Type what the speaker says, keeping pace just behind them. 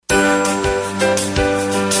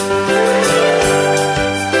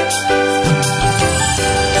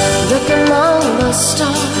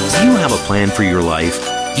have a plan for your life?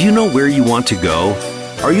 Do you know where you want to go?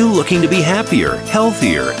 Are you looking to be happier,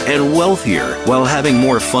 healthier, and wealthier while having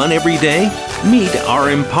more fun every day? Meet our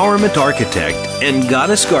empowerment architect and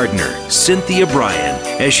goddess gardener, Cynthia Bryan,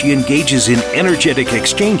 as she engages in energetic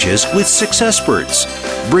exchanges with successperts,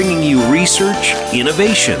 bringing you research,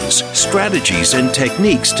 innovations, strategies, and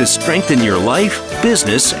techniques to strengthen your life,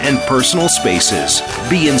 business, and personal spaces.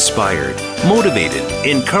 Be inspired, motivated,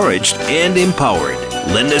 encouraged, and empowered.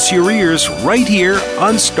 Lend us your ears right here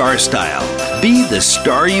on Star Style. Be the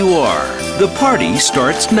star you are. The party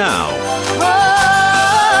starts now.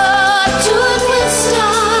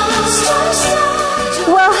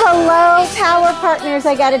 Well, hello, Power Partners.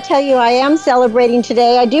 I got to tell you, I am celebrating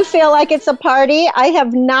today. I do feel like it's a party. I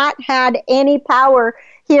have not had any power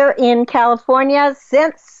here in California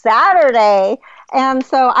since Saturday. And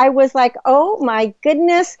so I was like, oh my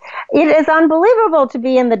goodness, it is unbelievable to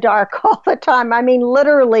be in the dark all the time. I mean,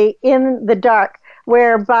 literally in the dark,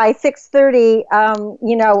 where by 6:30,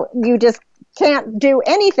 you just can't do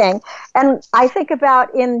anything. And I think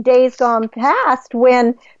about in days gone past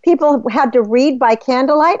when people had to read by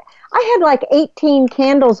candlelight. I had like 18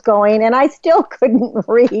 candles going and I still couldn't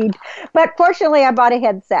read. But fortunately, I bought a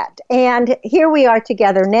headset. And here we are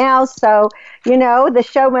together now. So, the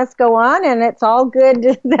show must go on and it's all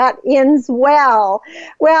good that ends well.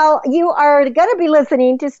 Well, you are going to be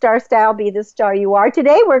listening to Star Style, Be the Star You Are.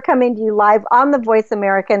 Today, we're coming to you live on the Voice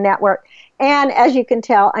America Network. And as you can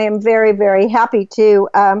tell, I am very, very happy to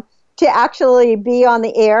actually be on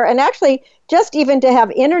the air and actually just even to have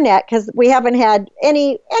internet, because we haven't had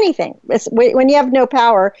anything. When you have no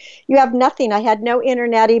power, you have nothing. I had no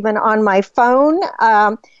internet even on my phone,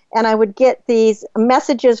 and I would get these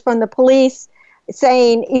messages from the police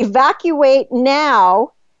saying, evacuate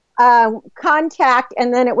now, contact,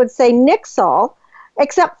 and then it would say Nixle.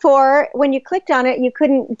 Except for when you clicked on it, you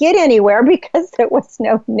couldn't get anywhere because there wasn't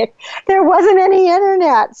any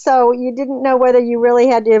internet. So you didn't know whether you really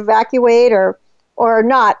had to evacuate or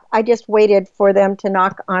not. I just waited for them to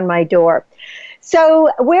knock on my door. So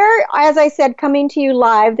we're, as I said, coming to you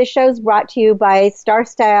live. The show's brought to you by Star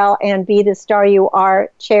Style and Be the Star You Are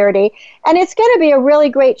charity. And it's going to be a really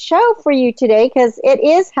great show for you today because it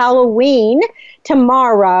is Halloween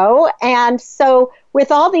tomorrow. And so with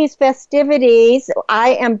all these festivities,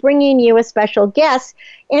 I am bringing you a special guest.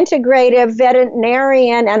 Integrative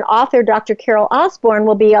veterinarian and author Dr. Carol Osborne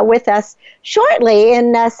will be with us shortly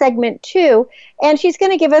in segment 2. And she's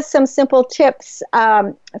going to give us some simple tips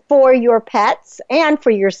for your pets and for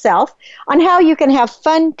yourself on how you can have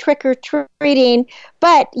fun trick-or-treating,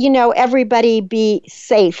 but, everybody be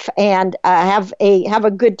safe and have a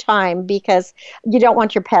good time because you don't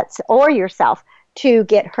want your pets or yourself to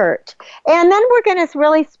get hurt. And then we're going to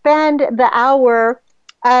really spend the hour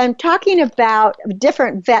talking about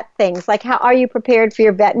different vet things, like how are you prepared for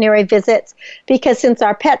your veterinary visits? Because since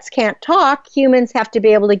our pets can't talk, humans have to be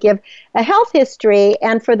able to give a health history.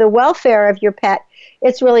 And for the welfare of your pet,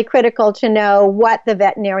 it's really critical to know what the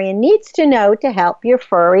veterinarian needs to know to help your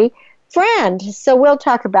furry friend. So we'll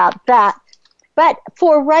talk about that. But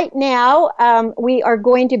for right now, we are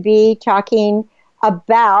going to be talking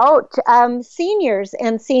about seniors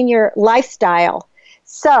and senior lifestyle.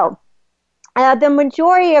 So the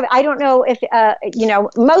majority of, I don't know if,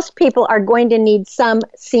 most people are going to need some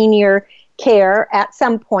senior care at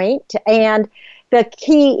some point. And the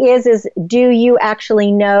key is do you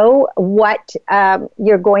actually know what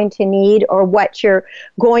you're going to need or what you're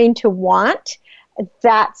going to want?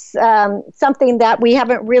 That's something that we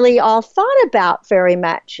haven't really all thought about very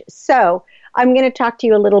much. So I'm going to talk to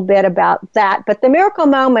you a little bit about that. But the miracle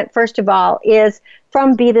moment, first of all, is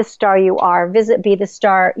from Be the Star You Are. Visit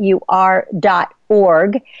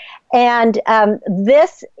BeTheStarYouAre.org. And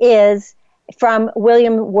this is from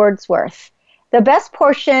William Wordsworth. The best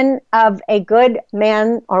portion of a good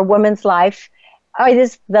man or woman's life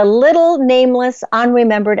is the little nameless,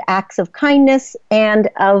 unremembered acts of kindness and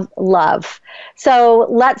of love. So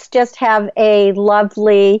let's just have a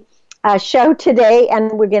lovely show today,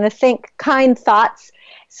 and we're going to think kind thoughts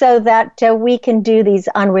so that we can do these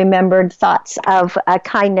unremembered thoughts of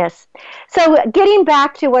kindness. So getting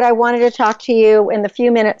back to what I wanted to talk to you in the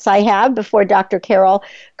few minutes I have before Dr. Carol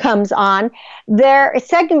comes on,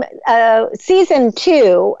 season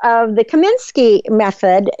 2 of the Kaminsky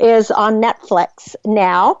Method is on Netflix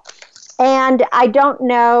now. And I don't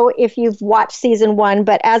know if you've watched season 1,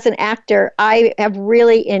 but as an actor, I have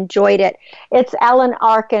really enjoyed it. It's Alan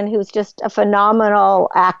Arkin, who's just a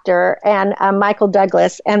phenomenal actor, and Michael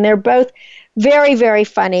Douglas. And they're both very, very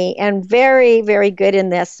funny and very, very good in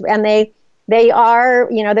this. And they They are,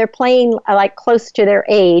 they're playing like close to their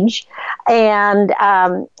age, and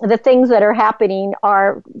the things that are happening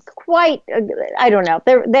are quite, I don't know,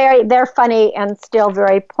 they're funny and still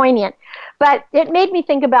very poignant. But it made me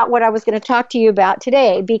think about what I was going to talk to you about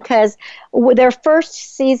today, because their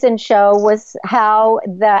first season show was how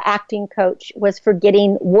the acting coach was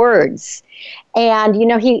forgetting words. And,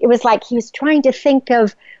 it was like he was trying to think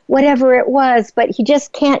of whatever it was, but he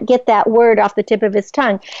just can't get that word off the tip of his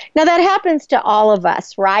tongue. Now, that happens to all of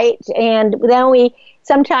us, right? And then we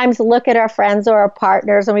sometimes look at our friends or our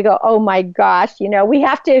partners and we go, oh my gosh, we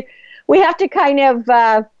have to kind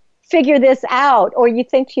of figure this out. Or you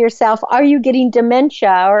think to yourself, are you getting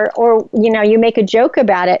dementia? Or you make a joke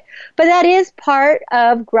about it. But that is part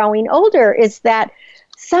of growing older, is that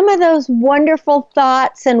some of those wonderful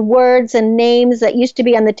thoughts and words and names that used to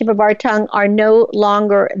be on the tip of our tongue are no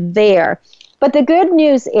longer there. But the good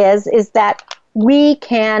news is that we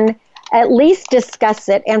can at least discuss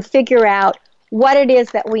it and figure out what it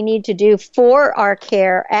is that we need to do for our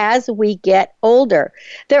care as we get older.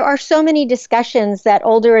 There are so many discussions that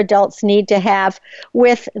older adults need to have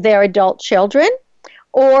with their adult children,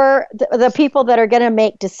 or the people that are going to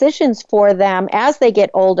make decisions for them as they get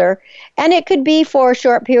older. And it could be for a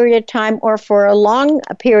short period of time or for a long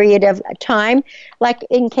period of time, like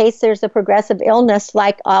in case there's a progressive illness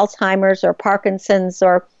like Alzheimer's or Parkinson's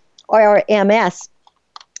or MS.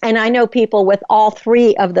 And I know people with all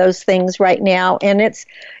three of those things right now, and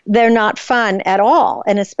they're not fun at all.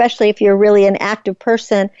 And especially if you're really an active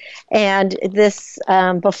person and this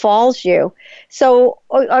befalls you. So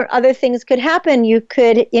other things could happen. You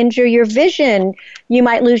could injure your vision. You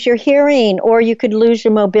might lose your hearing, or you could lose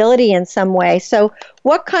your mobility in some way. So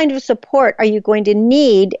what kind of support are you going to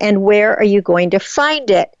need, and where are you going to find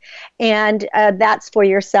it? And that's for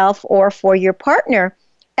yourself or for your partner.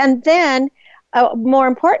 And then more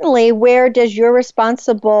importantly, where does your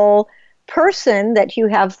responsible person that you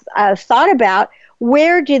have thought about,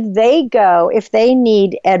 where did they go if they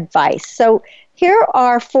need advice? So here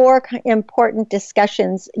are 4 important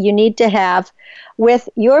discussions you need to have with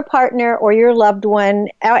your partner or your loved one,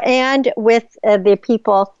 and with the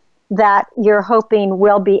people that you're hoping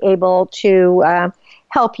will be able to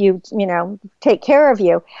help you, take care of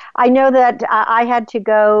you. I know that I had to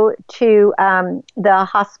go to the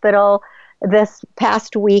hospital this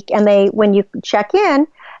past week, and when you check in,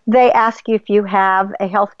 they ask you if you have a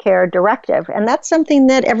healthcare directive, and that's something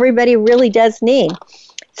that everybody really does need.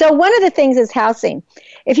 So one of the things is housing.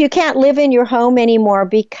 If you can't live in your home anymore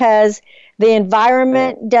because the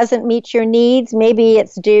environment doesn't meet your needs, maybe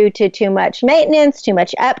it's due to too much maintenance, too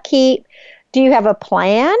much upkeep, do you have a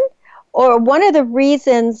plan? Or one of the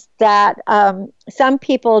reasons that some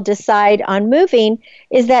people decide on moving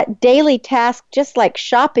is that daily tasks, just like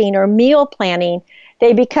shopping or meal planning,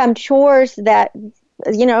 they become chores that,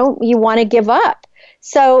 you want to give up.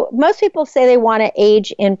 So most people say they want to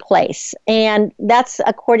age in place. And that's,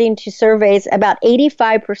 according to surveys, about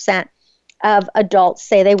 85% of adults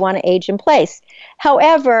say they want to age in place.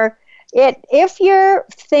 However, if you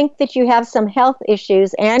think that you have some health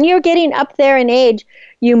issues and you're getting up there in age,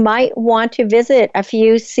 you might want to visit a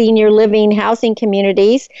few senior living housing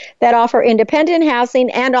communities that offer independent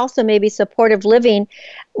housing and also maybe supportive living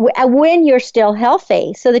when you're still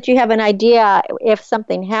healthy, so that you have an idea if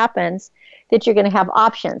something happens that you're going to have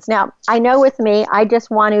options. Now, I know with me, I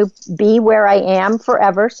just want to be where I am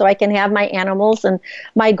forever so I can have my animals and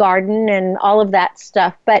my garden and all of that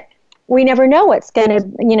stuff. But we never know what's going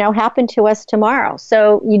to, happen to us tomorrow.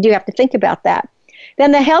 So you do have to think about that.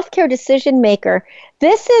 Then the healthcare decision maker.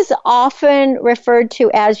 This is often referred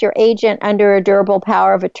to as your agent under a durable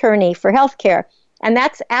power of attorney for healthcare. And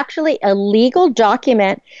that's actually a legal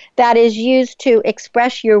document that is used to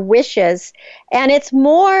express your wishes. And it's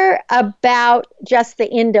more about just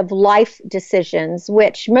the end of life decisions,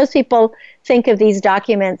 which most people think of these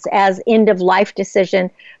documents as end of life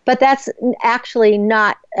decision, but that's actually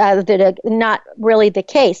not really the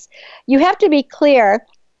case. You have to be clear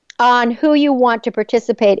on who you want to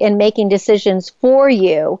participate in making decisions for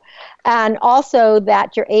you, and also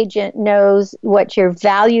that your agent knows what your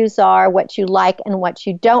values are, what you like and what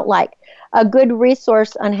you don't like. A good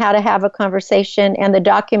resource on how to have a conversation and the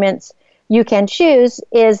documents you can choose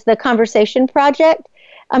is the Conversation Project.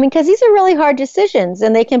 Because these are really hard decisions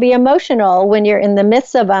and they can be emotional when you're in the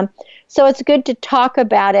midst of them. So it's good to talk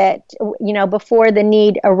about it, before the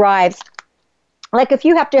need arrives. Like if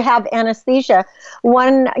you have to have anesthesia,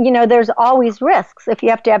 there's always risks if you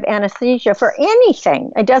have to have anesthesia for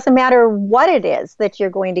anything. It doesn't matter what it is that you're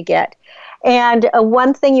going to get. And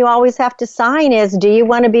one thing you always have to sign is, do you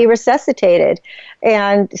want to be resuscitated?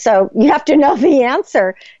 And so you have to know the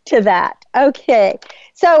answer to that. Okay.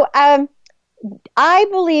 So I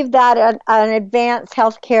believe that an advanced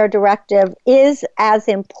healthcare directive is as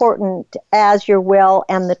important as your will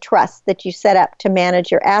and the trust that you set up to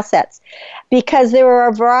manage your assets, because there are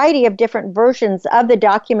a variety of different versions of the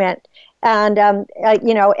document. And,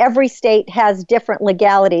 every state has different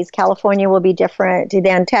legalities. California will be different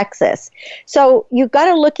than Texas. So you've got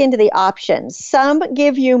to look into the options. Some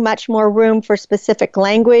give you much more room for specific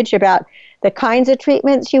language about the kinds of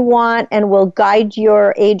treatments you want and will guide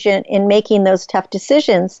your agent in making those tough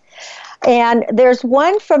decisions. And there's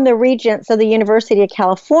one from the Regents of the University of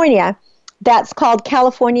California that's called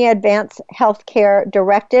California Advanced Healthcare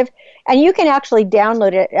Directive. And you can actually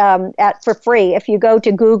download it for free if you go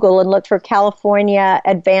to Google and look for California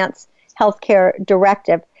Advanced Healthcare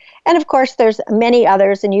Directive. And of course, there's many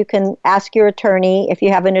others, and you can ask your attorney if you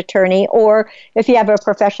have an attorney, or if you have a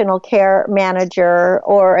professional care manager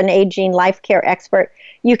or an aging life care expert,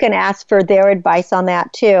 you can ask for their advice on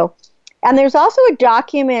that too. And there's also a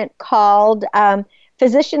document called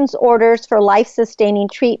Physician's Orders for Life-Sustaining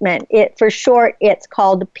Treatment. For short, it's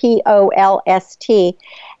called POLST.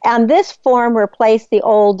 And this form replaced the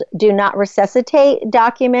old Do Not Resuscitate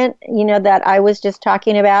document, that I was just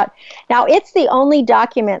talking about. Now, it's the only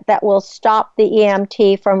document that will stop the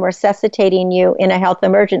EMT from resuscitating you in a health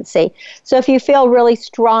emergency. So if you feel really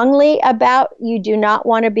strongly about you do not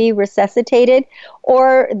want to be resuscitated,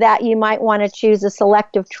 or that you might want to choose a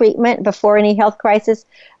selective treatment before any health crisis,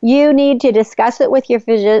 you need to discuss it with your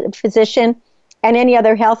physician and any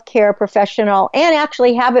other healthcare professional, and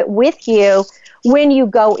actually have it with you when you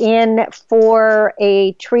go in for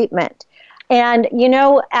a treatment. And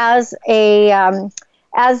as an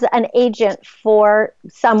agent for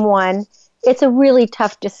someone, it's a really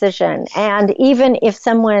tough decision. And even if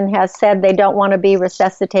someone has said they don't want to be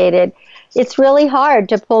resuscitated, it's really hard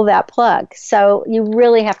to pull that plug. So you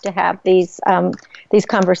really have to have these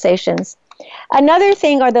conversations. Another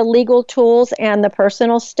thing are the legal tools and the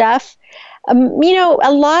personal stuff. A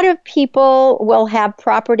lot of people will have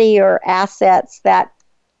property or assets that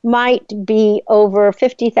might be over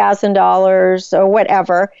 $50,000 or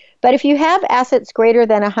whatever. But if you have assets greater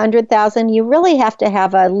than $100,000, you really have to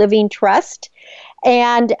have a living trust.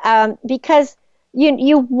 And because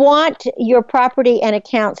you want your property and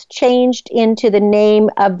accounts changed into the name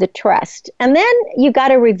of the trust. And then you got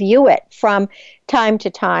to review it from time to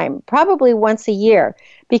time, probably once a year,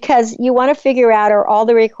 because you want to figure out, are all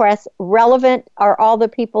the requests relevant? Are all the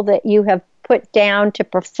people that you have put down to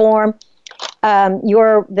perform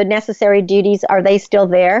the necessary duties, are they still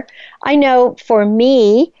there? I know for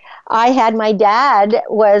me, I had my dad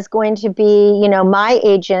was going to be, my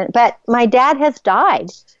agent, but my dad has died.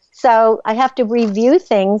 So I have to review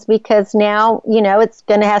things because now, it's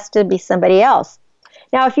going to have to be somebody else.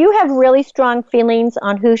 Now, if you have really strong feelings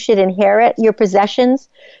on who should inherit your possessions,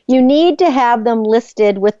 you need to have them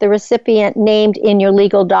listed with the recipient named in your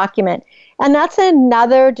legal document. And that's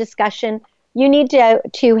another discussion you need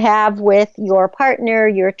to have with your partner,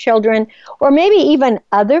 your children, or maybe even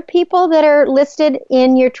other people that are listed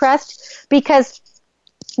in your trust, because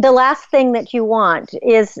the last thing that you want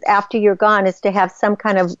is, after you're gone, is to have some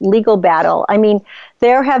kind of legal battle. I mean,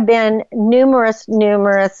 there have been numerous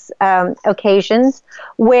occasions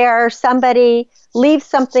where somebody leaves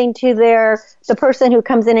something to the person who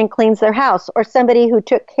comes in and cleans their house, or somebody who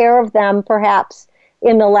took care of them perhaps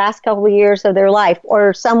in the last couple of years of their life,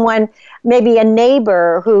 or someone, maybe a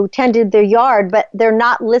neighbor who tended their yard, but they're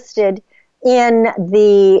not listed in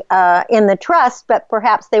the trust, but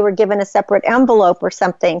perhaps they were given a separate envelope or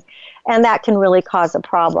something, and that can really cause a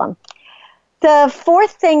problem. The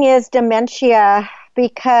fourth thing is dementia,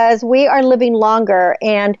 because we are living longer,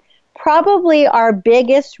 and probably our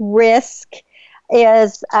biggest risk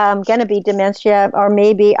is going to be dementia or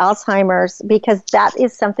maybe Alzheimer's, because that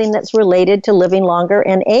is something that's related to living longer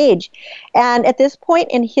and age. And at this point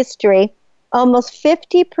in history, almost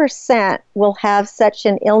 50% will have such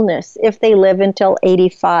an illness if they live until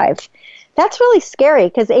 85. That's really scary,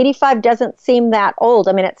 because 85 doesn't seem that old.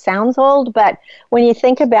 I mean, it sounds old, but when you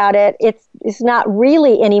think about it, it's not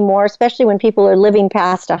really anymore, especially when people are living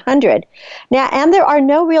past 100. Now, and there are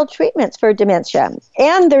no real treatments for dementia,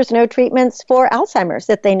 and there's no treatments for Alzheimer's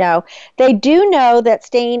that they know. They do know that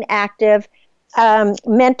staying active,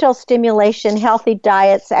 mental stimulation, healthy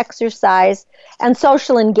diets, exercise, and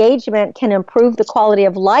social engagement can improve the quality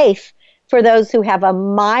of life for those who have a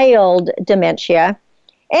mild dementia.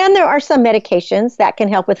 And there are some medications that can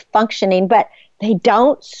help with functioning, but they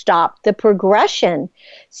don't stop the progression.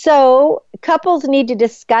 So couples need to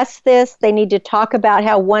discuss this. They need to talk about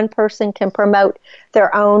how one person can promote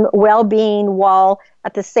their own well-being while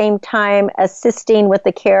at the same time assisting with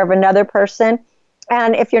the care of another person.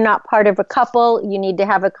 And if you're not part of a couple, you need to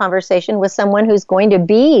have a conversation with someone who's going to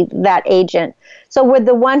be that agent. So would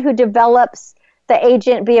the one who develops the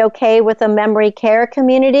agent be okay with a memory care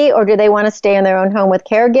community, or do they want to stay in their own home with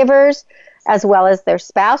caregivers as well as their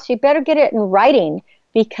spouse? You better get it in writing,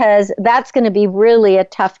 because that's going to be really a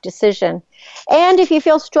tough decision. And if you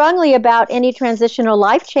feel strongly about any transitional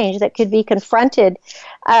life change that could be confronted,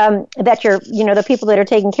 that the people that are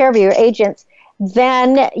taking care of you, your agents,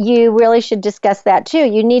 then you really should discuss that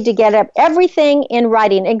too. You need to get everything in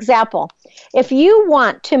writing. Example, if you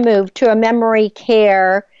want to move to a memory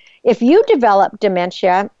care, if you develop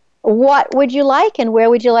dementia, what would you like and where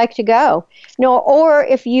would you like to go? Or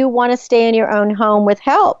if you want to stay in your own home with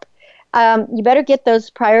help, you better get those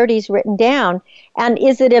priorities written down. And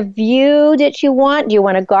is it a view that you want? Do you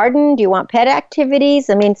want a garden? Do you want pet activities?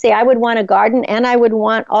 I would want a garden, and I would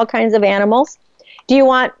want all kinds of animals. Do you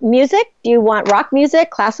want music? Do you want rock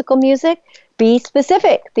music, classical music? Be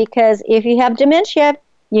specific, because if you have dementia,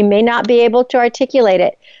 you may not be able to articulate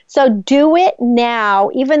it. So do it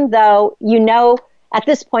now, even though you know at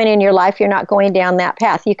this point in your life you're not going down that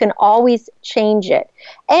path. You can always change it.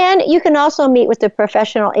 And you can also meet with the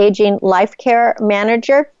professional aging life care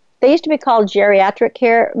manager. They used to be called geriatric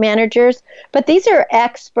care managers, but these are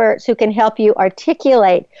experts who can help you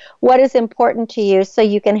articulate what is important to you so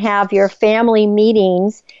you can have your family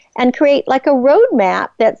meetings and create like a roadmap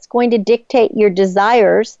that's going to dictate your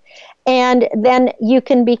desires. And then you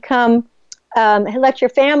can let your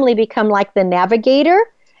family become like the navigator.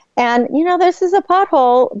 And, this is a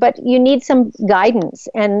pothole, but you need some guidance,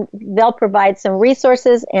 and they'll provide some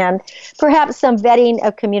resources and perhaps some vetting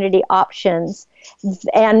of community options,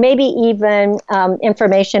 and maybe even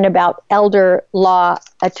information about elder law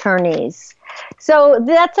attorneys. So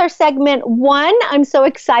that's our segment 1. I'm so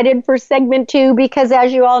excited for segment 2 because,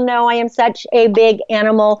 as you all know, I am such a big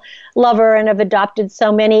animal lover and have adopted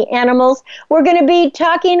so many animals. We're going to be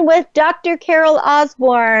talking with Dr. Carol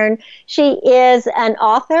Osborne. She is an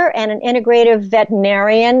author and an integrative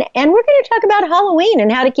veterinarian, and we're going to talk about Halloween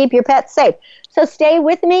and how to keep your pets safe. So stay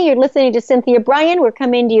with me. You're listening to Cynthia Bryan. We're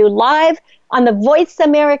coming to you live on the Voice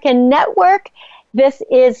America Network. This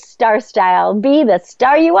is Star Style. Be the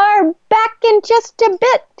star you are. Back in just a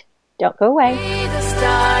bit. Don't go away. Be the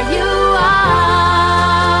star you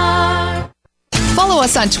are. Follow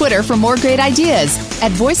us on Twitter for more great ideas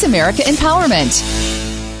at Voice America Empowerment.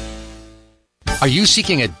 Are you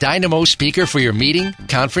seeking a dynamo speaker for your meeting,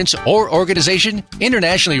 conference, or organization?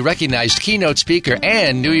 Internationally recognized keynote speaker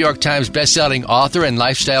and New York Times bestselling author and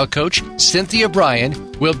lifestyle coach Cynthia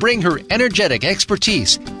Bryan will bring her energetic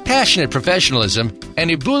expertise, passionate professionalism, and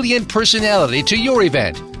ebullient personality to your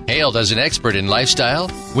event. Hailed as an expert in lifestyle,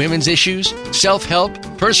 women's issues, self-help,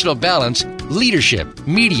 personal balance, leadership,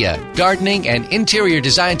 media, gardening, and interior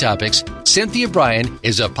design topics, Cynthia Bryan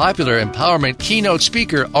is a popular empowerment keynote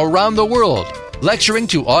speaker around the world, lecturing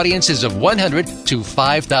to audiences of 100 to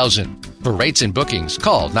 5,000. For rates and bookings,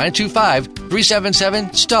 call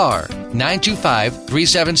 925-377-STAR,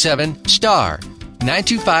 925-377-STAR,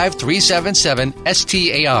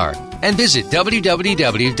 925-377-STAR, and visit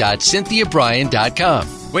www.cynthiabryan.com.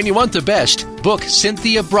 When you want the best, book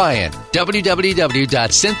Cynthia Bryan,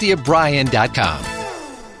 www.cynthiabryan.com.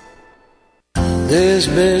 This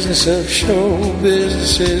business of show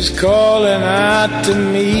business is calling out to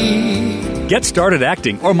me. Get started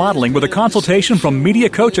acting or modeling with a consultation from media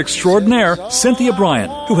coach extraordinaire Cynthia Bryan,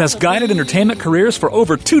 who has guided entertainment careers for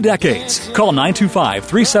over 2 decades. Call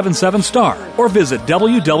 925-377-STAR or visit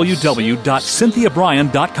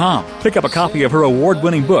www.cynthiabryan.com. Pick up a copy of her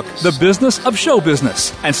award-winning book, The Business of Show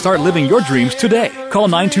Business, and start living your dreams today. Call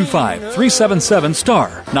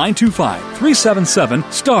 925-377-STAR,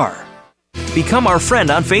 925-377-STAR. Become our friend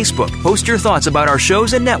on Facebook. Post your thoughts about our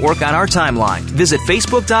shows and network on our timeline. Visit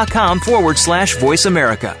Facebook.com/Voice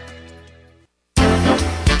America.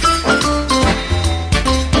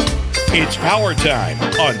 It's power time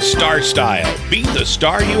on Star Style. Be the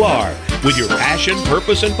star you are with your passion,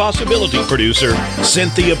 purpose, and possibility producer,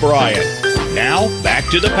 Cynthia Bryan. Now, back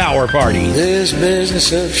to the Power Party. This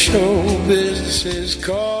business of show business is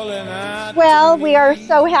calling out. Well, we are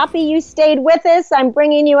so happy you stayed with us. I'm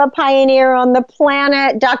bringing you a pioneer on the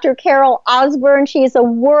planet, Dr. Carol Osborne. She's a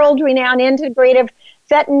world-renowned integrative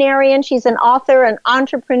veterinarian. She's an author, an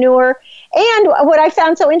entrepreneur. And what I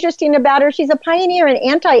found so interesting about her, she's a pioneer in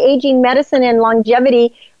anti-aging medicine and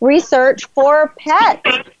longevity research for pets.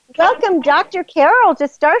 welcome Dr. Carol to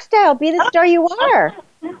Star Style. Be the star you are.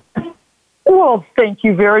 Well, thank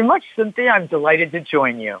you very much, Cynthia. I'm delighted to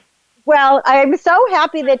join you. Well, I'm so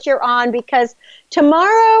happy that you're on because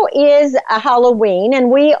tomorrow is a Halloween and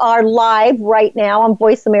we are live right now on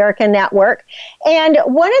Voice America Network. And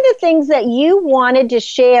one of the things that you wanted to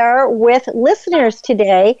share with listeners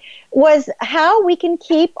today was how we can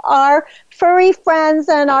keep our furry friends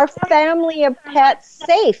and our family of pets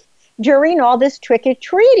safe during all this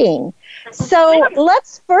trick-or-treating. So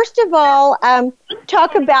let's first of all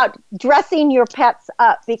talk about dressing your pets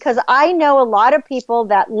up, because I know a lot of people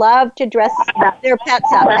that love to dress their pets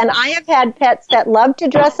up. And I have had pets that love to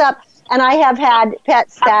dress up, and I have had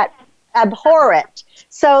pets that abhor it.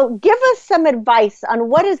 So give us some advice on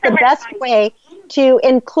what is the best way to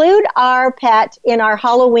include our pet in our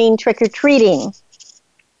Halloween trick-or-treating.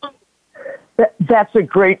 That's a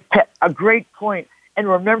great point. And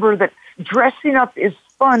remember that dressing up is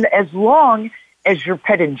fun as long as your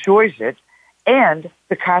pet enjoys it and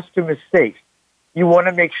the costume is safe. You want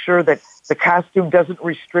to make sure that the costume doesn't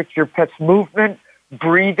restrict your pet's movement,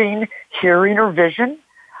 breathing, hearing, or vision.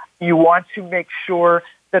 You want to make sure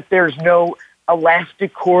that there's no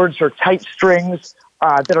elastic cords or tight strings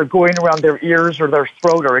that are going around their ears or their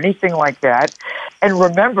throat or anything like that. And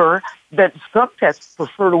remember that some pets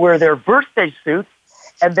prefer to wear their birthday suits,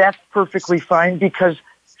 and that's perfectly fine because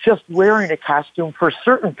just wearing a costume for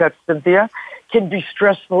certain pets, Cynthia, can be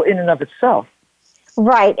stressful in and of itself.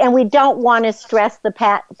 Right, and we don't want to stress the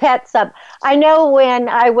pets up. I know when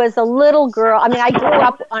I was a little girl, I grew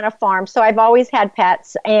up on a farm, so I've always had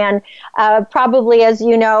pets, and probably, as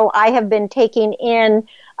you know, I have been taking in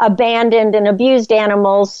abandoned and abused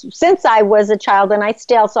animals since I was a child, and I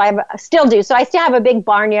still do. So I still have a big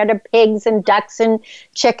barnyard of pigs and ducks and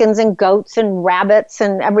chickens and goats and rabbits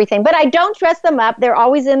and everything. But I don't dress them up. They're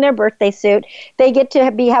always in their birthday suit. They get to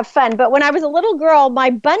have fun. But when I was a little girl, my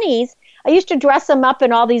bunnies, I used to dress them up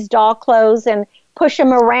in all these doll clothes and push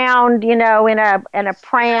them around, in a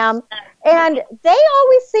pram. And they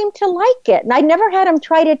always seemed to like it. And I never had them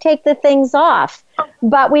try to take the things off.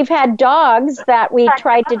 But we've had dogs that we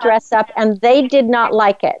tried to dress up, and they did not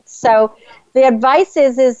like it. So the advice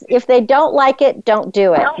is if they don't like it, don't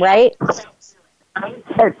do it, right?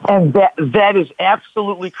 And that is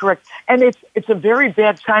absolutely correct. And it's a very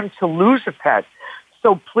bad time to lose a pet.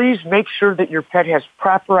 So please make sure that your pet has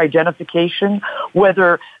proper identification,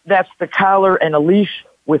 whether that's the collar and a leash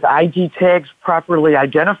with ID tags properly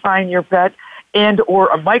identifying your pet and or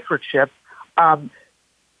a microchip.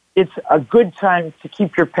 It's a good time to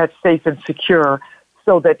keep your pet safe and secure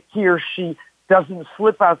so that he or she doesn't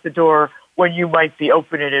slip out the door when you might be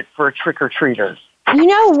opening it for a trick-or-treater. You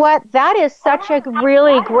know what? That is such a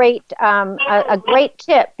really great a great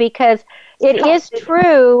tip, because it is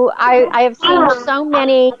true. I have seen so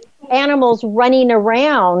many animals running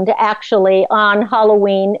around actually on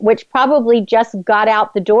Halloween, which probably just got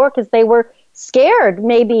out the door because they were scared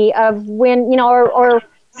maybe of when, or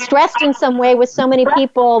stressed in some way with so many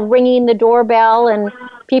people ringing the doorbell and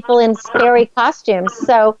people in scary costumes.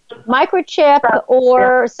 So microchip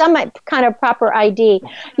or some kind of proper ID.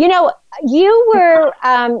 You were,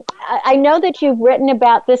 I know that you've written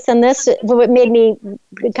about this, and this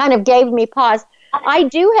kind of gave me pause. I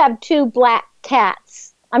do have 2 black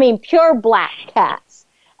cats. Pure black cats.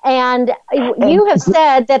 And you have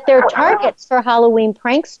said that they're targets for Halloween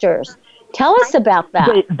pranksters. Tell us about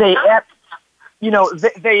that. They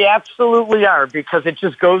absolutely are, because it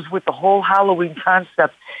just goes with the whole Halloween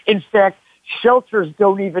concept. In fact, shelters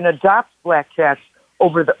don't even adopt black cats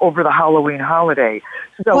over the Halloween holiday.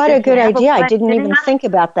 So what a good idea. I didn't even think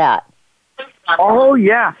about that. Oh,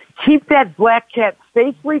 yeah. Keep that black cat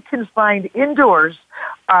safely confined indoors,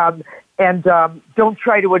 and don't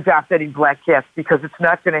try to adopt any black cats, because it's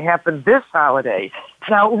not going to happen this holiday.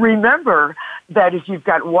 Now, remember that if you've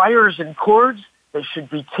got wires and cords, they should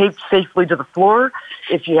be taped safely to the floor.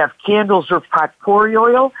 If you have candles or potpourri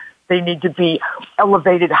oil, they need to be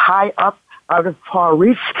elevated high up out of paw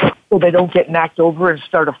reach so they don't get knocked over and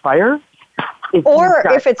start a fire.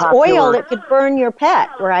 If it's oil, it could burn your pet,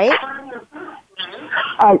 right?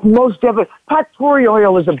 Most definitely. Potpourri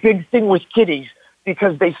oil is a big thing with kitties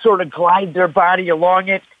because they sort of glide their body along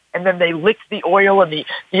it, and then they lick the oil, and the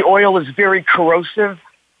oil is very corrosive.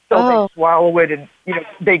 So they swallow it, and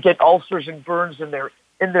they get ulcers and burns in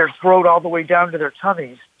their throat all the way down to their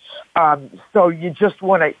tummies. So you just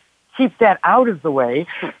want to keep that out of the way.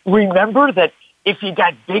 Remember that if you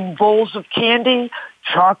got big bowls of candy,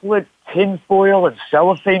 chocolate, tin foil, and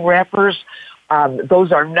cellophane wrappers,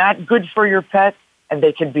 those are not good for your pet, and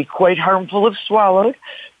they can be quite harmful if swallowed.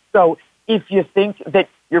 So if you think that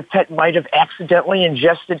your pet might have accidentally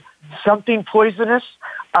ingested something poisonous,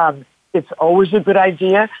 it's always a good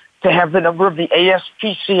idea to have the number of the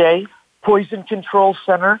ASPCA Poison Control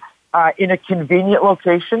Center in a convenient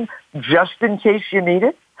location just in case you need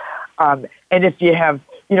it. And if you have,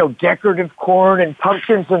 decorative corn and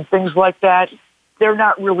pumpkins and things like that, they're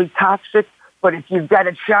not really toxic. But if you've got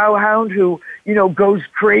a chow hound who, goes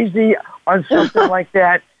crazy on something like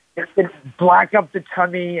that, it can block up the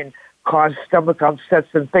tummy and cause stomach upsets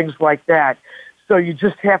and things like that. So you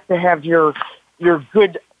just have to have your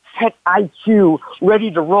good pet IQ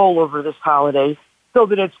ready to roll over this holiday so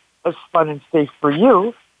that it's as fun and safe for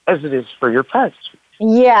you as it is for your pets.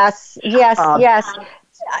 Yes.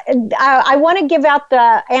 I want to give out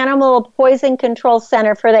the Animal Poison Control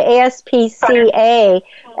Center for the ASPCA,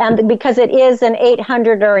 and because it is an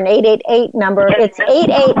 800 or an 888 number, it's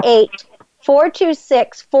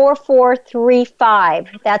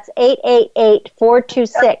 888-426-4435. That's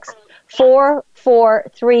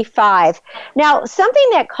 888-426-4435. Now, something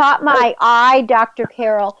that caught my eye, Dr.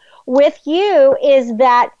 Carol, with you is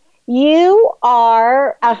that you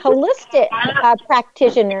are a holistic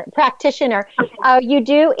practitioner. You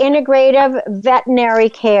do integrative veterinary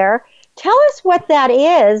care. Tell us what that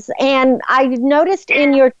is. And I noticed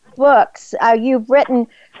in your books, you've written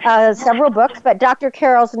several books, but Dr.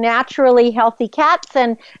 Carol's Naturally Healthy Cats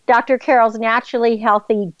and Dr. Carol's Naturally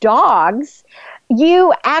Healthy Dogs.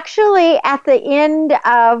 You actually, at the end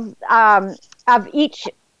of each,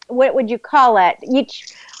 what would you call it?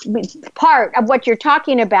 Each part of what you're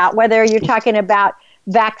talking about, whether you're talking about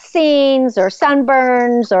vaccines or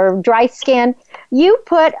sunburns or dry skin, you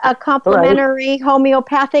put a complementary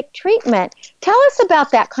homeopathic treatment. Tell us about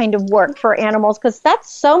that kind of work for animals, because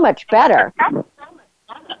that's so much better.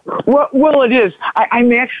 Well, it is.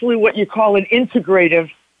 I'm actually what you call an integrative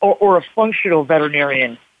or a functional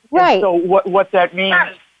veterinarian. Right. And so what that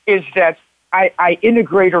means is that I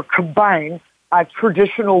integrate or combine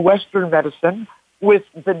traditional Western medicine with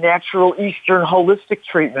the natural Eastern holistic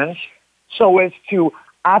treatments so as to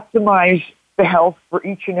optimize the health for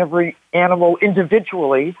each and every animal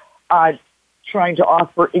individually, trying to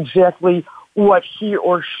offer exactly what he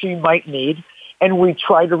or she might need. And we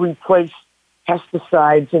try to replace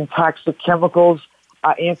pesticides and toxic chemicals,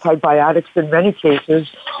 antibiotics in many cases,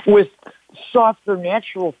 with softer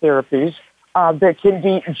natural therapies that can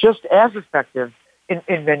be just as effective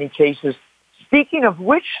in many cases. Speaking of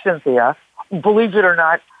which, Cynthia, believe it or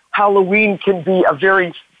not, Halloween can be a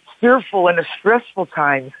very fearful and a stressful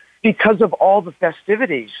time because of all the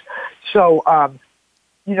festivities. So,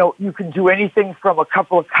 you can do anything from a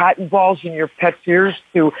couple of cotton balls in your pet's ears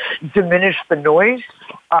to diminish the noise.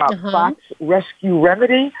 Fox Rescue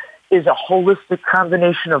Remedy is a holistic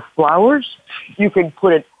combination of flowers. You can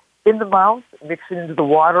put it in the mouth, mix it into the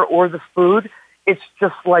water or the food. It's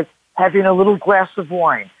just like having a little glass of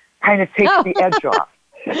wine. Kind of takes the edge off.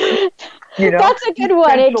 That's a good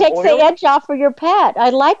one. It takes the edge off for your pet.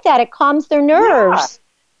 I like that. It calms their nerves.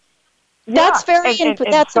 Yeah. That's very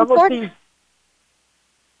that's important.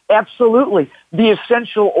 Absolutely. The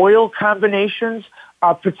essential oil combinations,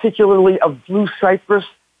 particularly of blue cypress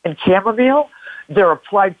and chamomile, they're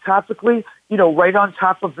applied topically, right on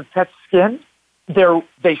top of the pet's skin.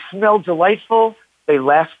 They smell delightful. They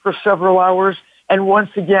last for several hours. And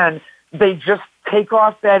once again, they just take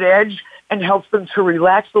off that edge and help them to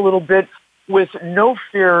relax a little bit with no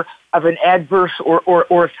fear of an adverse or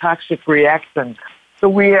a toxic reaction. So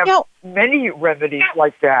we have many remedies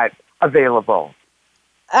like that available.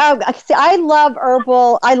 I love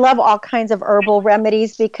herbal. I love all kinds of herbal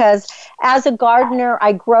remedies because as a gardener,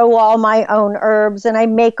 I grow all my own herbs and I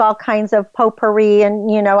make all kinds of potpourri and,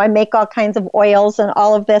 I make all kinds of oils and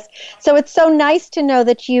all of this. So it's so nice to know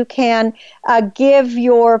that you can give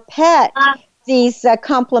your pet these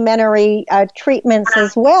complementary treatments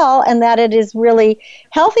as well, and that it is really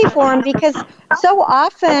healthy for them, because so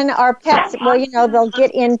often our pets, they'll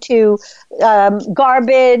get into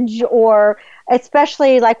garbage, or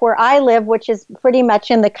especially like where I live, which is pretty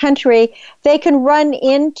much in the country, they can run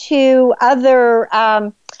into other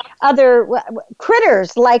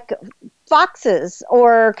critters like foxes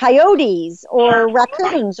or coyotes or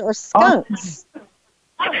raccoons or skunks.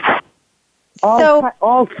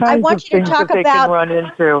 All kinds I want of you to things talk that they about, can run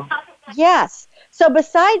into. Yes. So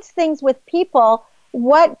besides things with people,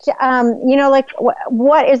 what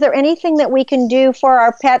what is there anything that we can do for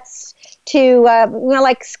our pets to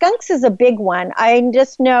like skunks is a big one. I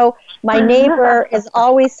just know my neighbor is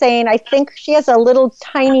always saying, I think she has a little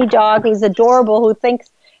tiny dog who's adorable, who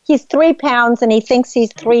thinks He's 3 pounds and he thinks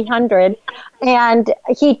he's 300. And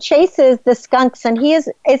he chases the skunks, and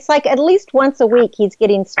it's like at least once a week he's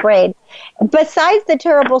getting sprayed. Besides the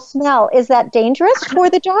terrible smell, is that dangerous for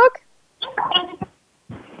the dog?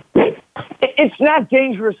 It's not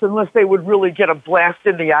dangerous unless they would really get a blast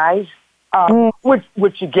in the eyes,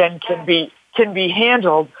 which again can be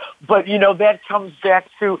handled. But, that comes back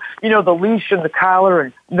to, the leash and the collar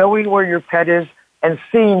and knowing where your pet is and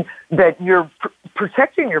seeing that you're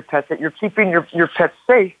protecting your pet, that you're keeping your pet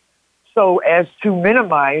safe so as to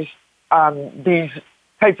minimize these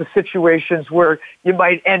types of situations where you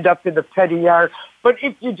might end up in the pet ER. But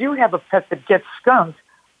if you do have a pet that gets skunked,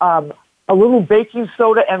 a little baking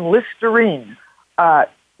soda and Listerine.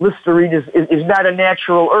 Listerine is not a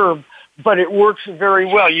natural herb, but it works very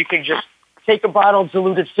well. You can just take a bottle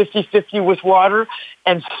diluted 50-50 with water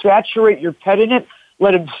and saturate your pet in it,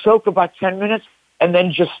 let him soak about 10 minutes, and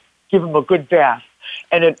then just give him a good bath.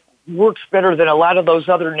 And it works better than a lot of those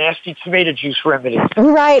other nasty tomato juice remedies.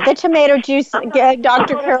 Right. The tomato juice,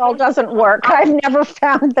 Dr. Carol, doesn't work. I've never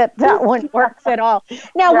found that one works at all.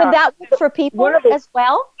 Now, would that work for people as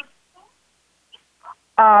well?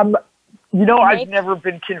 I've never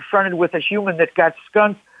been confronted with a human that got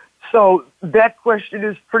skunked, so that question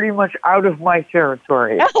is pretty much out of my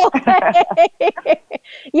territory.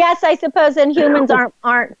 Yes, I suppose, and humans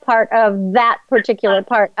aren't part of that particular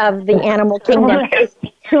part of the animal kingdom,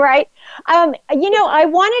 right? I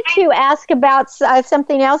wanted to ask about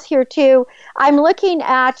something else here, too. I'm looking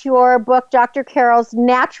at your book, Dr. Carol's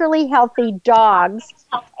Naturally Healthy Dogs,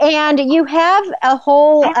 and you have a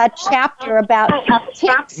whole chapter about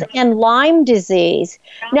ticks and Lyme disease.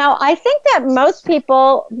 Now, I think that most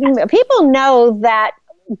people know that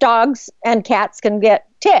dogs and cats can get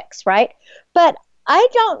ticks, right? But I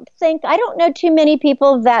don't know too many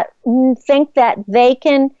people that think that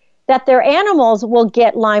that their animals will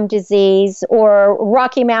get Lyme disease or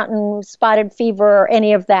Rocky Mountain spotted fever or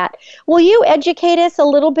any of that. Will you educate us a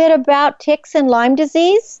little bit about ticks and Lyme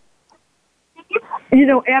disease?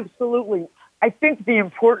 Absolutely. I think the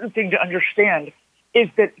important thing to understand is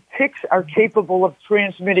that ticks are capable of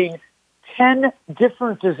transmitting 10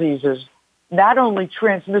 different diseases, not only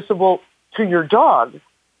transmissible to your dog,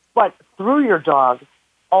 but through your dog,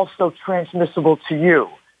 also transmissible to you.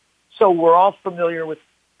 So we're all familiar with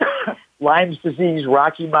Lyme's disease,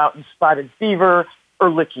 Rocky Mountain spotted fever,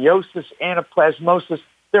 ehrlichiosis, anaplasmosis.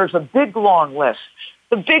 There's a big, long list.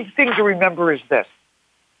 The big thing to remember is this.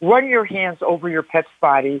 Run your hands over your pet's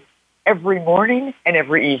body every morning and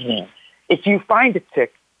every evening. If you find a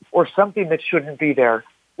tick or something that shouldn't be there,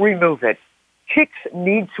 remove it. Ticks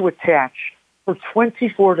need to attach for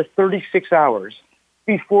 24 to 36 hours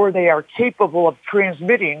before they are capable of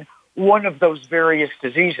transmitting one of those various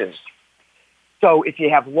diseases. So if you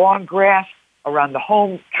have long grass around the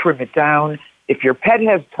home, trim it down. If your pet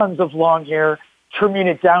has tons of long hair, trimming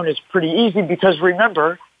it down is pretty easy because,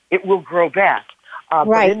 remember, it will grow back. Right.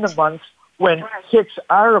 But in the months when ticks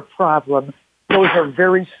are a problem, those are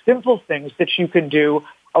very simple things that you can do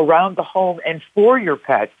around the home and for your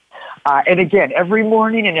pet. And again, every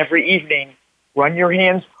morning and every evening, run your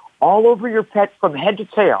hands all over your pet from head to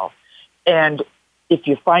tail. And if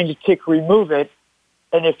you find a tick, remove it.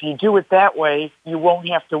 And if you do it that way, you won't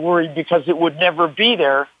have to worry because it would never be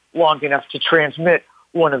there long enough to transmit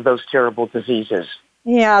one of those terrible diseases.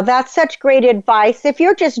 Yeah, that's such great advice. If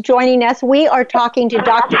you're just joining us, we are talking to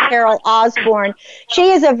Dr. Carol Osborne. She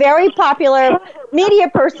is a very popular media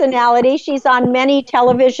personality. She's on many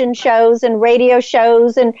television shows and radio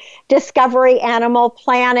shows and Discovery, Animal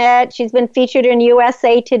Planet. She's been featured in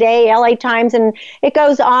USA Today, LA Times, and it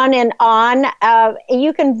goes on and on.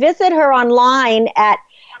 You can visit her online at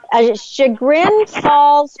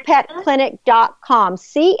chagrinfallspetclinic.com,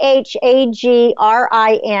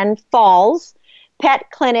 CHAGRIN Falls.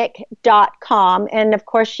 petclinic.com. And of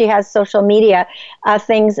course, she has social media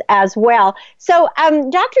things as well. So,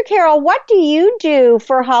 Dr. Carol, what do you do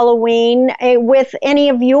for Halloween with any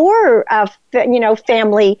of your,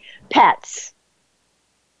 family pets?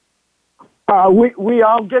 We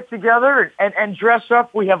all get together and dress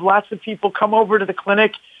up. We have lots of people come over to the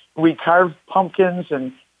clinic. We carve pumpkins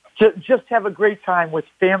and just have a great time with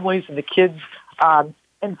families and the kids, and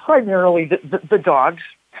primarily the dogs.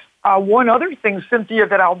 One other thing, Cynthia,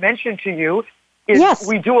 that I'll mention to you is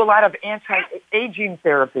we do a lot of anti-aging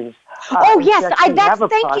therapies. Thank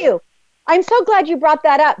you. I'm so glad you brought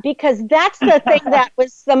that up because that's the thing that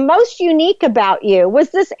was the most unique about you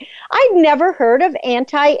was this. I'd never heard of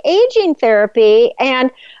anti-aging therapy,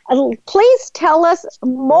 and please tell us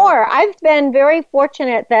more. I've been very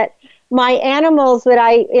fortunate that my animals that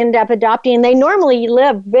I end up adopting, they normally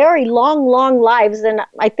live very long, long lives, and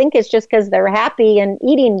I think it's just because they're happy and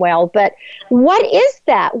eating well. But what is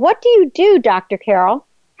that? What do you do, Dr. Carol?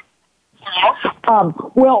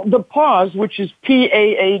 Well, the PAWS, which is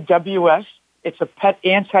PAAWS, it's a pet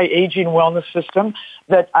anti-aging wellness system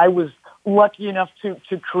that I was lucky enough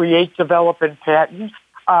to create, develop, and patent.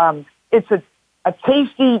 It's a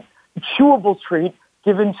tasty, chewable treat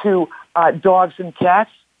given to dogs and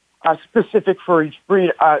cats, specific for each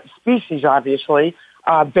breed, species, obviously,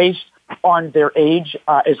 based on their age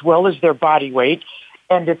as well as their body weight.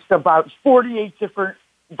 And it's about 48 different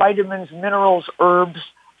vitamins, minerals, herbs,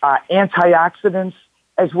 antioxidants,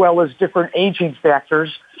 as well as different aging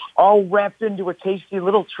factors, all wrapped into a tasty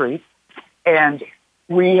little treat. And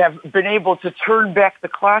we have been able to turn back the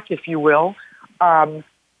clock, if you will.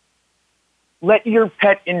 Let your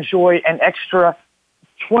pet enjoy an extra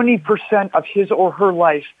 20% of his or her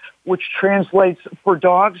life, which translates for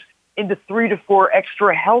dogs into 3 to 4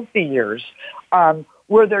 extra healthy years,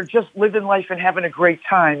 where they're just living life and having a great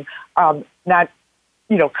time, not,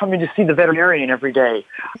 coming to see the veterinarian every day.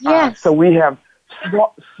 Yes. So we have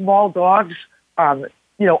small dogs,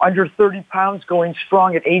 under 30 pounds going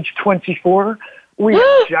strong at age 24. We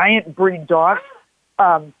have giant breed dogs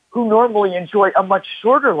who normally enjoy a much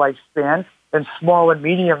shorter lifespan than small and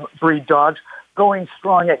medium breed dogs, going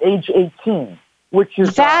strong at age 18, which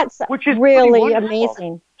is really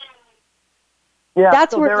amazing. Yeah,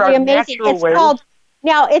 that's really amazing. It's called.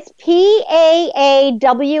 Now, it's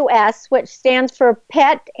PAAWS, which stands for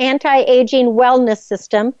Pet Anti-Aging Wellness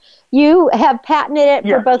System. You have patented it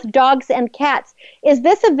for both dogs and cats. Is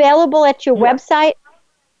this available at your website?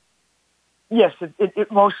 Yes,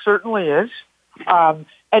 it most certainly is. And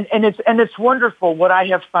it's wonderful. What I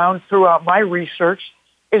have found throughout my research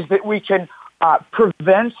is that we can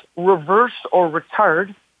prevent, reverse, or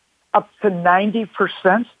retard up to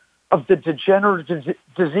 90% of the degenerative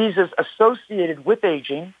diseases associated with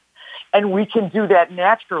aging, and we can do that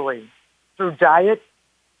naturally through diet,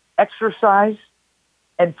 exercise,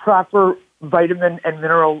 and proper vitamin and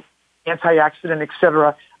mineral, antioxidant,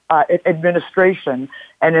 etc. Administration.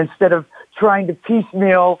 And instead of trying to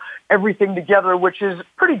piecemeal everything together, which is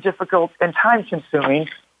pretty difficult and time-consuming,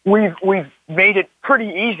 we've made it pretty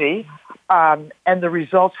easy, and the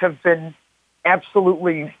results have been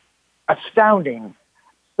absolutely astounding.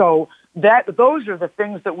 So those are the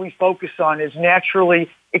things that we focus on, is naturally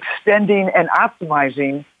extending and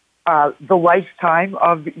optimizing the lifetime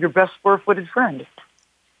of your best square-footed friend.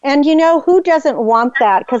 And who doesn't want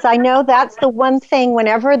that? Because I know that's the one thing,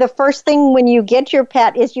 the first thing when you get your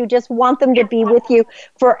pet is you just want them to be with you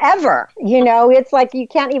forever. It's like you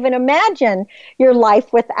can't even imagine your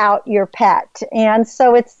life without your pet. And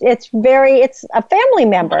so it's a family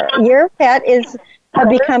member. Your pet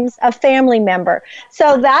becomes a family member.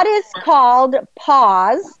 So that is called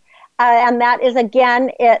PAWS, and that is,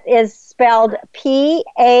 again, it is spelled PAAWS,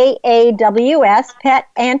 Pet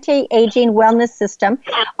Anti-Aging Wellness System,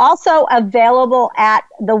 also available at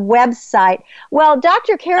the website. Well,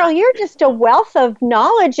 Dr. Carol, you're just a wealth of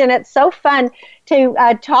knowledge, and it's so fun to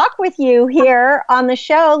talk with you here on the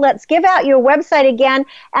show. Let's give out your website again,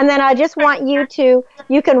 and then I just want you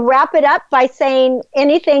can wrap it up by saying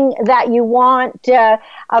anything that you want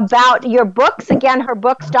about your books. Again, her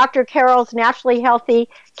books, Dr. Carol's Naturally Healthy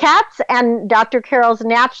Cats and Dr. Carol's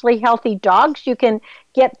Naturally Healthy Dogs. You can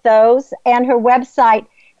get those. And her website,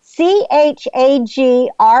 CHAGRIN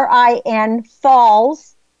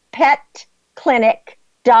Falls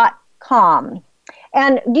PetClinic.com.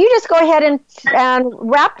 And do you just go ahead and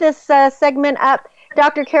wrap this segment up,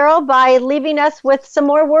 Dr. Carol, by leaving us with some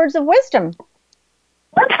more words of wisdom?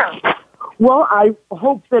 Well, I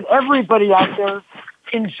hope that everybody out there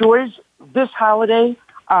enjoys this holiday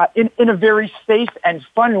in a very safe and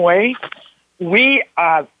fun way. We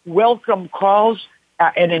welcome calls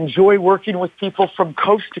and enjoy working with people from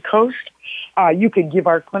coast to coast. You can give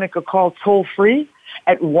our clinic a call toll-free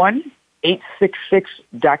at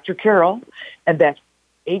 1-866-Dr. and that's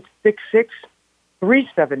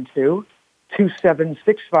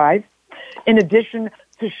 866-372-2765. In addition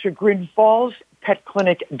to Chagrin Falls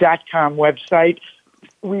PetClinic.com website,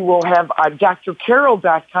 we will have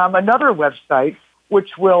drcarol.com, another website,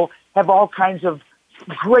 which will have all kinds of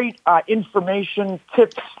great information,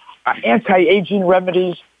 tips, anti-aging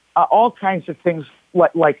remedies, all kinds of things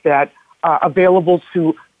like that available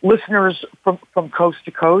to listeners from coast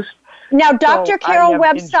to coast. Now, Dr. Carol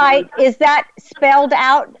website, is that spelled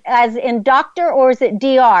out as in doctor or is it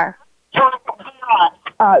DR?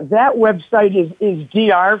 That website is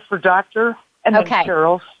DR for doctor, and then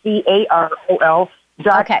Carol, CAROL.com.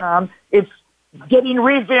 Okay. getting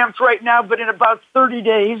revamped right now, but in about 30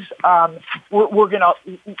 days, we're going to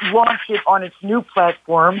launch it on its new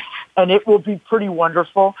platform, and it will be pretty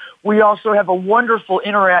wonderful. We also have a wonderful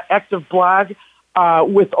interactive blog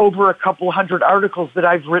with over a couple hundred articles that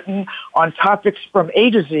I've written on topics from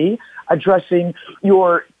A to Z, addressing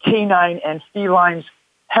your canine and felines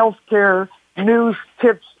healthcare, news,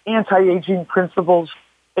 tips, anti-aging principles,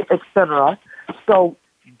 etc. So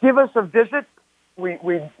give us a visit.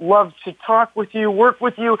 We'd love to talk with you, work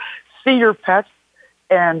with you, see your pets,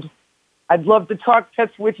 and I'd love to talk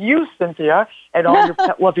pets with you, Cynthia, and all your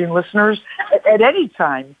pet-loving listeners at any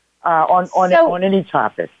time on any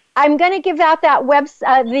topic. I'm going to give out that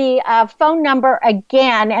the phone number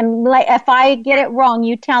again, and if I get it wrong,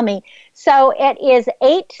 you tell me. So it is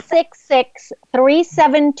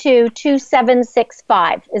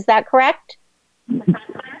 866-372-2765. Is that correct?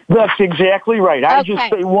 That's exactly right. I just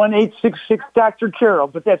say 1-866-Dr. Carol,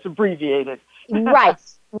 but that's abbreviated. Right.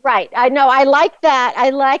 I know. I like that. I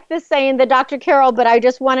like the saying the Dr. Carol, but I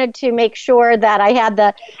just wanted to make sure that I had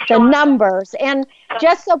the numbers. And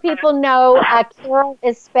just so people know, Carol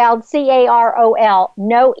is spelled Carol,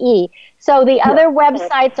 no E. So the other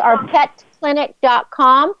websites are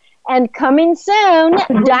petclinic.com and coming soon,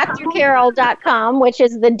 drcarol.com, which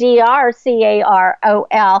is the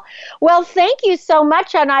DRCAROL. Well, thank you so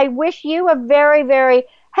much, and I wish you a very, very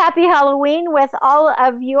happy Halloween with all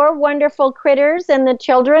of your wonderful critters and the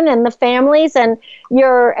children and the families and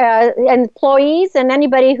your employees and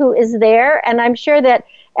anybody who is there. And I'm sure that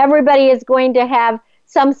everybody is going to have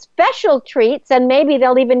some special treats, and maybe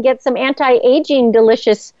they'll even get some anti-aging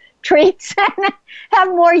delicious treats and have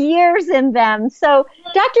more years in them. So,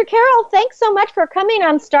 Dr. Carol, thanks so much for coming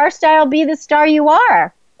on Star Style, Be the Star You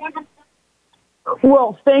Are.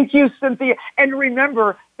 Well, thank you, Cynthia. And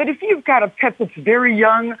remember that if you've got a pet that's very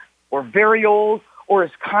young or very old or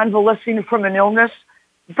is convalescing from an illness,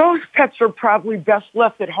 those pets are probably best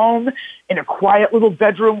left at home in a quiet little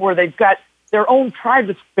bedroom where they've got their own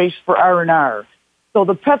private space for R&R. So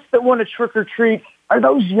the pets that want to trick or treat are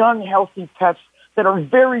those young, healthy pets that are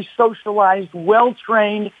very socialized,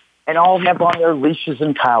 well-trained, and all have on their leashes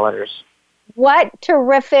and collars. What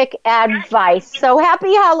terrific advice. So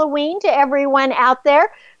happy Halloween to everyone out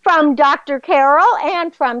there from Dr. Carol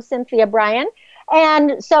and from Cynthia Bryan.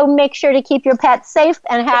 And so make sure to keep your pets safe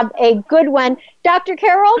and have a good one. Dr.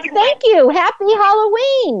 Carol, thank you. Happy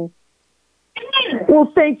Halloween.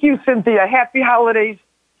 Well, thank you, Cynthia. Happy holidays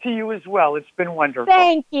to you as well. It's been wonderful.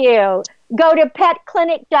 Thank you. Go to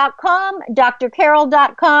petclinic.com,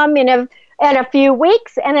 drcarol.com in a few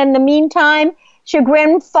weeks. And in the meantime,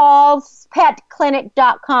 Chagrin Falls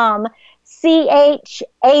petclinic.com,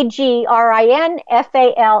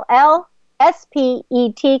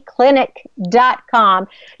 CHAGRINFALLSPET clinic.com.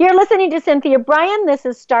 You're listening to Cynthia Bryan. This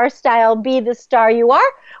is Star Style, Be the Star You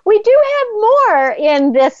Are. We do have more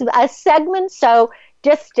in this segment, so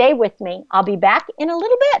just stay with me. I'll be back in a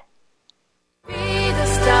little bit. Be the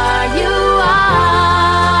star you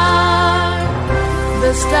are,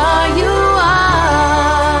 the star you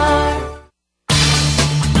are.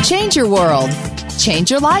 Change your world. Change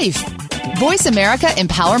your life.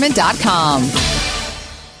 VoiceAmericaEmpowerment.com.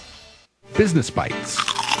 Business Bites.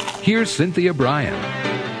 Here's Cynthia Bryan.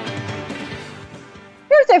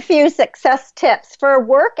 Here's a few success tips for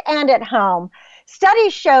work and at home.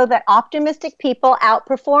 Studies show that optimistic people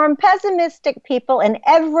outperform pessimistic people in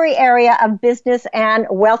every area of business and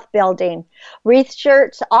wealth building.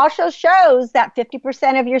 Research also shows that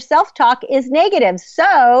 50% of your self-talk is negative.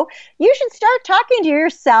 So you should start talking to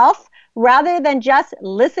yourself rather than just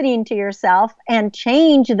listening to yourself and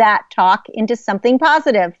change that talk into something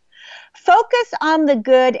positive. Focus on the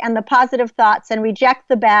good and the positive thoughts and reject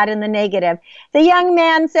the bad and the negative. The young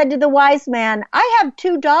man said to the wise man, I have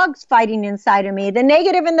two dogs fighting inside of me, the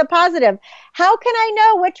negative and the positive. How can I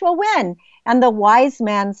know which will win? And the wise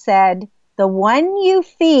man said, the one you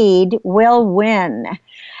feed will win.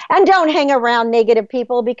 And don't hang around negative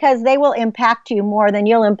people because they will impact you more than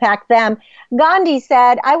you'll impact them. Gandhi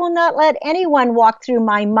said, I will not let anyone walk through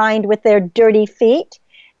my mind with their dirty feet.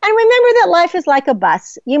 And remember that life is like a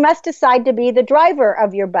bus. You must decide to be the driver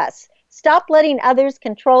of your bus. Stop letting others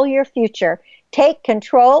control your future. Take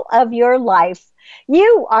control of your life.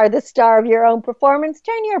 You are the star of your own performance.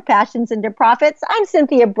 Turn your passions into profits. I'm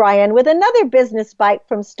Cynthia Bryan with another business bite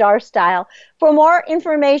from Star Style. For more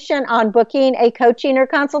information on booking a coaching or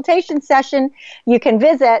consultation session, you can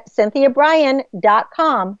visit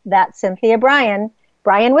CynthiaBryan.com. That's Cynthia Bryan,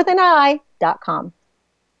 Bryan with an I.com.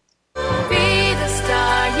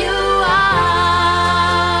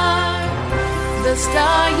 The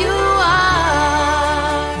star you are.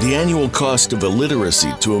 The annual cost of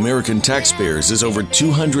illiteracy to American taxpayers is over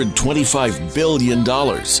 $225 billion.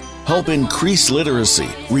 Help increase literacy,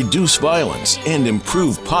 reduce violence, and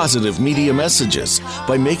improve positive media messages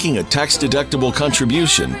by making a tax-deductible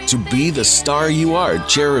contribution to Be the Star You Are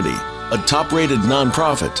charity. A top-rated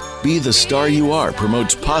nonprofit, Be the Star You Are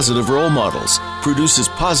promotes positive role models, produces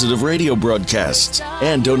positive radio broadcasts,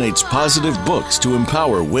 and donates positive books to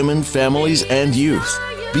empower women, families, and youth.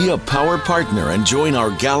 Be a power partner and join our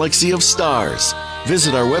galaxy of stars.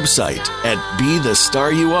 Visit our website at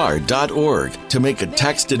BeTheStarYouAre.org to make a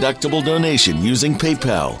tax-deductible donation using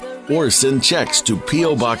PayPal or send checks to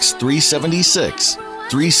P.O. Box 376,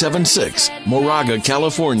 376, Moraga,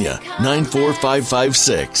 California,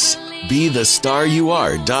 94556.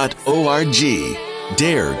 BeTheStarYouAre.org.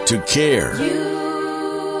 Dare to care.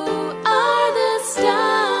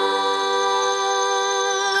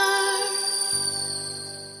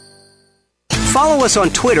 Follow us on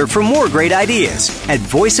Twitter for more great ideas at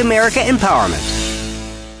Voice America Empowerment.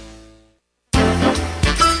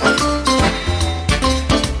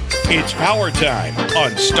 It's power time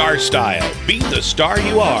on Star Style. Be the star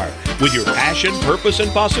you are with your passion, purpose, and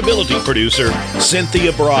possibility producer,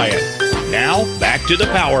 Cynthia Bryan. Now, back to the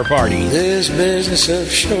Power Party. This business of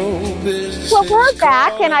show business. Well, we're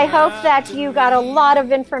back, and I hope that you got a lot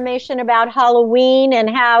of information about Halloween and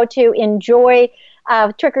how to enjoy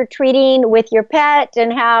trick-or-treating with your pet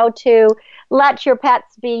and how to let your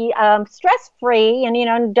pets be stress-free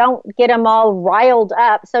and, don't get them all riled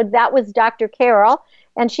up. So that was Dr. Carol,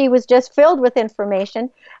 and she was just filled with information.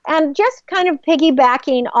 And just kind of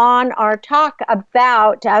piggybacking on our talk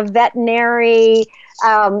about veterinary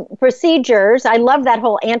procedures, I love that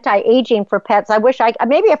whole anti-aging for pets. I wish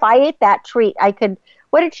maybe if I ate that treat, I could,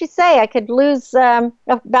 what did she say? I could lose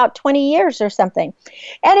about 20 years or something.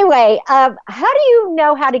 Anyway, how do you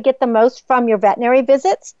know how to get the most from your veterinary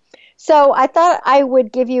visits? So I thought I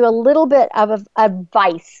would give you a little bit of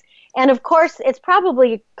advice. And of course, it's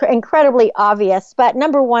probably incredibly obvious, but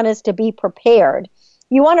number one is to be prepared.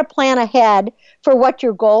 You want to plan ahead for what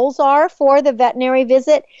your goals are for the veterinary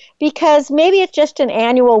visit, because maybe it's just an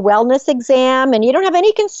annual wellness exam and you don't have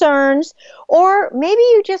any concerns, or maybe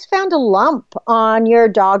you just found a lump on your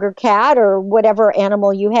dog or cat or whatever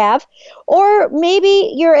animal you have, or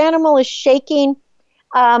maybe your animal is shaking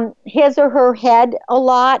his or her head a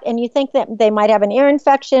lot and you think that they might have an ear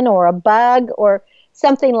infection or a bug or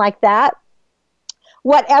something like that.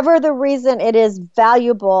 Whatever the reason, it is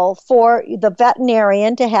valuable for the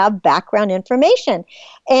veterinarian to have background information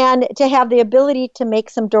and to have the ability to make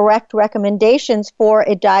some direct recommendations for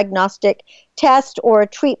a diagnostic test or a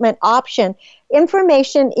treatment option.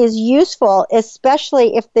 Information is useful,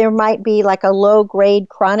 especially if there might be like a low-grade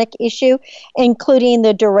chronic issue, including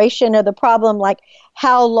the duration of the problem, like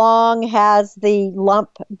how long has the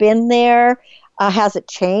lump been there? Has it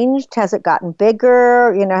changed? Has it gotten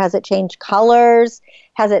bigger? Has it changed colors?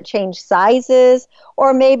 Has it changed sizes?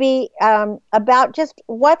 Or maybe about just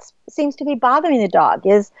what seems to be bothering the dog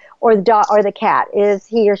or the cat. Is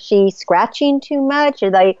he or she scratching too much? Are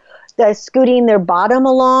they scooting their bottom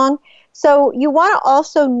along? So you want to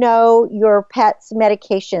also know your pet's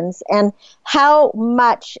medications and how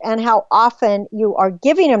much and how often you are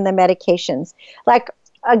giving them the medications. Like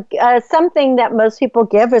something that most people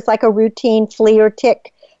give is like a routine flea or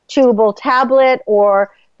tick chewable tablet,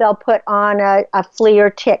 or they'll put on a flea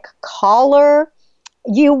or tick collar.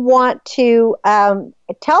 You want to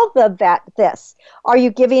tell the vet this. Are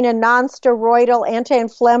you giving a non-steroidal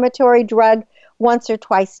anti-inflammatory drug once or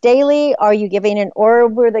twice daily? Are you giving an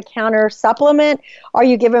over-the-counter supplement? Are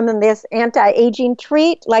you giving them this anti-aging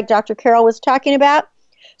treat like Dr. Carol was talking about?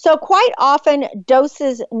 So quite often,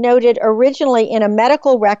 doses noted originally in a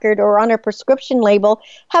medical record or on a prescription label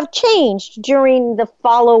have changed during the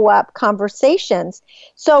follow-up conversations.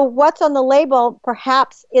 So what's on the label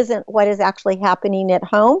perhaps isn't what is actually happening at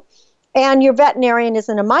home. And your veterinarian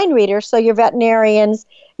isn't a mind reader, so your veterinarians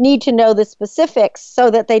need to know the specifics so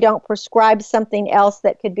that they don't prescribe something else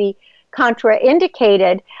that could be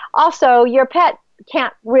contraindicated. Also, your pet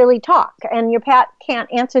can't really talk, and your pet can't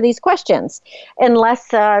answer these questions unless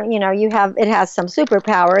it has some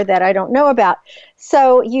superpower that I don't know about.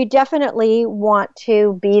 So you definitely want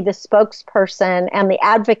to be the spokesperson and the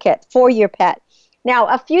advocate for your pet. Now,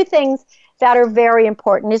 a few things that are very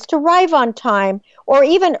important is to arrive on time or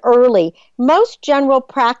even early. Most general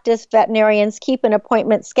practice veterinarians keep an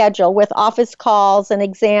appointment schedule with office calls and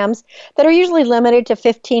exams that are usually limited to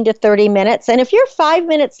 15 to 30 minutes. And if you're 5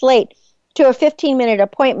 minutes late to a 15-minute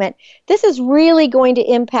appointment, this is really going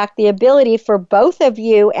to impact the ability for both of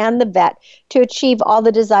you and the vet to achieve all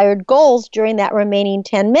the desired goals during that remaining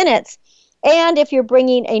 10 minutes. And if you're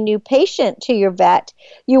bringing a new patient to your vet,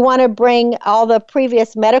 you want to bring all the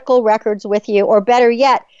previous medical records with you, or better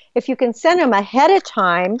yet, if you can send them ahead of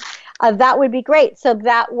time, that would be great. So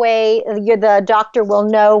that way the doctor will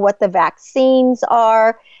know what the vaccines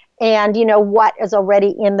are and, what is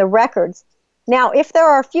already in the records. Now, if there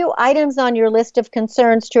are a few items on your list of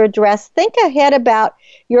concerns to address, think ahead about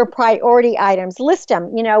your priority items. List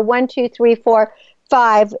them, 1, 2, 3, 4,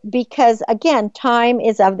 5, because, again, time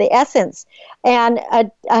is of the essence. And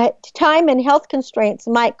time and health constraints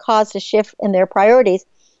might cause a shift in their priorities.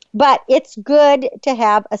 But it's good to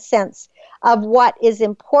have a sense of what is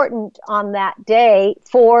important on that day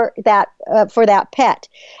for that pet.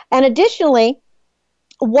 And additionally,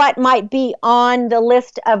 what might be on the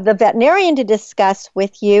list of the veterinarian to discuss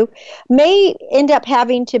with you may end up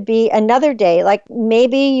having to be another day. Like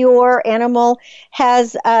maybe your animal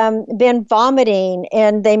has been vomiting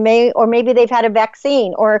and maybe they've had a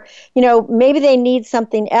vaccine, or, maybe they need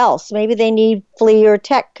something else. Maybe they need flea or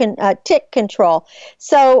tick control.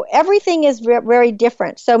 So everything is very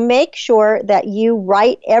different. So make sure that you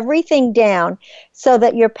write everything down so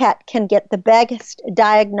that your pet can get the best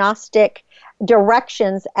diagnostic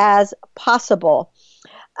directions as possible.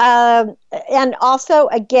 And also,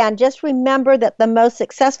 again, just remember that the most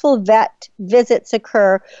successful vet visits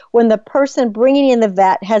occur when the person bringing in the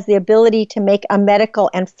vet has the ability to make a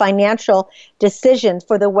medical and financial decision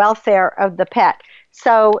for the welfare of the pet.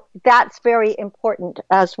 So that's very important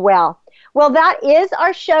as well. Well, that is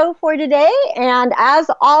our show for today. And as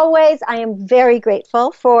always, I am very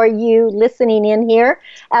grateful for you listening in here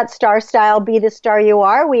at Star Style, Be the Star You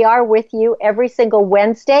Are. We are with you every single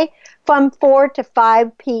Wednesday from 4 to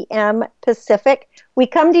 5 p.m. Pacific. We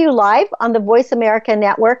come to you live on the Voice America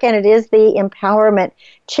Network, and it is the Empowerment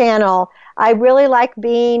Channel. I really like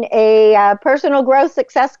being a personal growth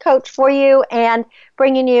success coach for you and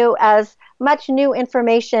bringing you as much new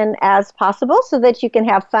information as possible so that you can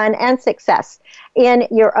have fun and success in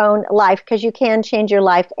your own life, because you can change your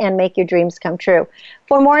life and make your dreams come true.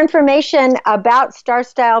 For more information about Star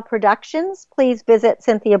Style Productions, please visit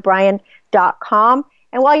CynthiaBryan.com.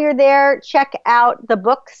 And while you're there, check out the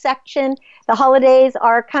book section. The holidays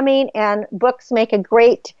are coming, and books make a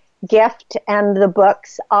great gift, and the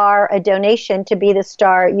books are a donation to Be the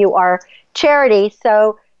Star You Are charity.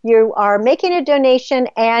 So you are making a donation,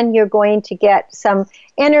 and you're going to get some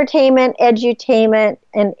entertainment, edutainment,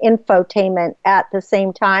 and infotainment at the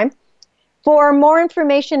same time. For more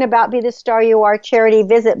information about Be the Star You Are charity,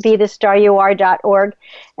 visit BeTheStarYouAre.org.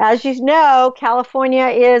 As you know, California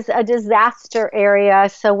is a disaster area,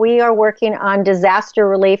 so we are working on disaster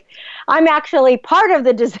relief. I'm actually part of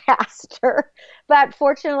the disaster, but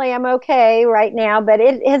fortunately I'm okay right now, but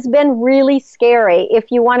it has been really scary. If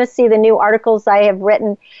you want to see the new articles I have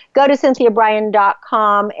written, go to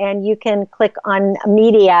CynthiaBryan.com and you can click on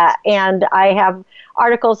media, and I have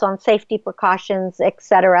articles on safety precautions,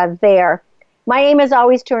 etc. there. My aim is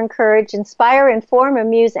always to encourage, inspire, inform,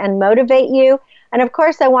 amuse, and motivate you. And of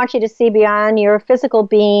course, I want you to see beyond your physical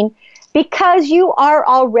being, because you are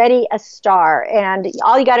already a star. And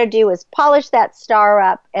all you got to do is polish that star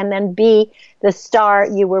up and then be the star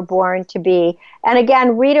you were born to be. And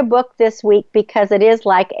again, read a book this week, because it is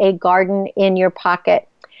like a garden in your pocket.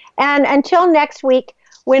 And until next week,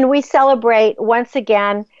 when we celebrate once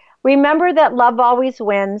again, remember that love always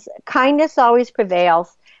wins, kindness always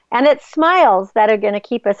prevails, and it's smiles that are going to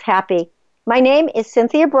keep us happy. My name is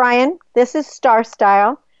Cynthia Bryan. This is Star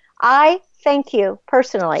Style. I thank you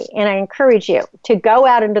personally, and I encourage you to go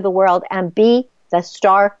out into the world and be the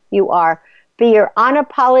star you are. Be your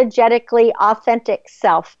unapologetically authentic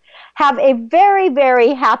self. Have a very,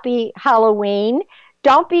 very happy Halloween.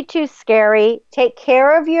 Don't be too scary. Take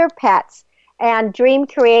care of your pets. And dream,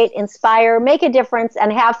 create, inspire, make a difference,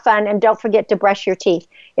 and have fun. And don't forget to brush your teeth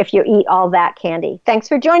if you eat all that candy. Thanks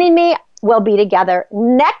for joining me. We'll be together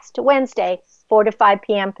next Wednesday, 4 to 5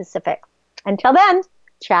 p.m. Pacific. Until then,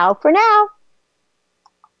 ciao for now.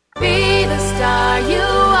 Be the star you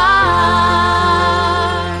are.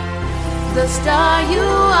 The star you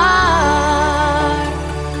are.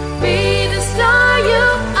 Be the star you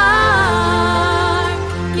are.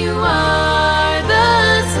 You are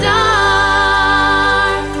the star.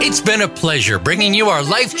 It's been a pleasure bringing you our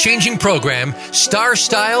life-changing program, Star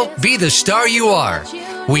Style, Be the Star You Are.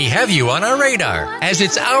 We have you on our radar, as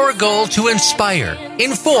it's our goal to inspire,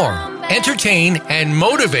 inform, entertain, and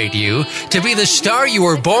motivate you to be the star you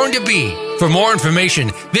were born to be. For more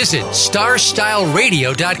information, visit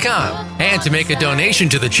starstyleradio.com. And to make a donation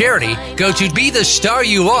to the charity, go to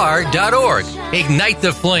BeTheStarYouAre.org. Ignite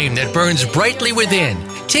the flame that burns brightly within.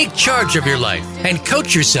 Take charge of your life and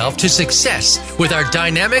coach yourself to success with our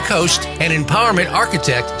dynamic host and empowerment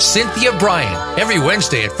architect, Cynthia Bryan, every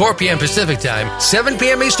Wednesday at 4 p.m. Pacific Time, 7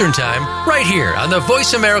 p.m. Eastern Time, right here on the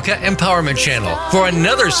Voice America Empowerment Channel for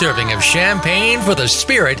another serving of champagne for the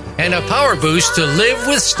spirit and a power boost to live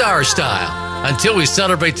with star style. Until we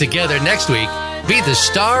celebrate together next week, be the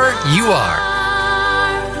star you are.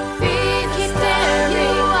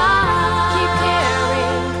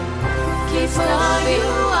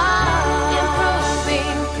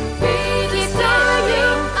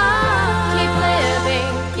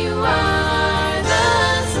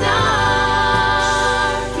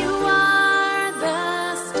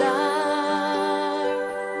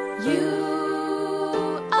 You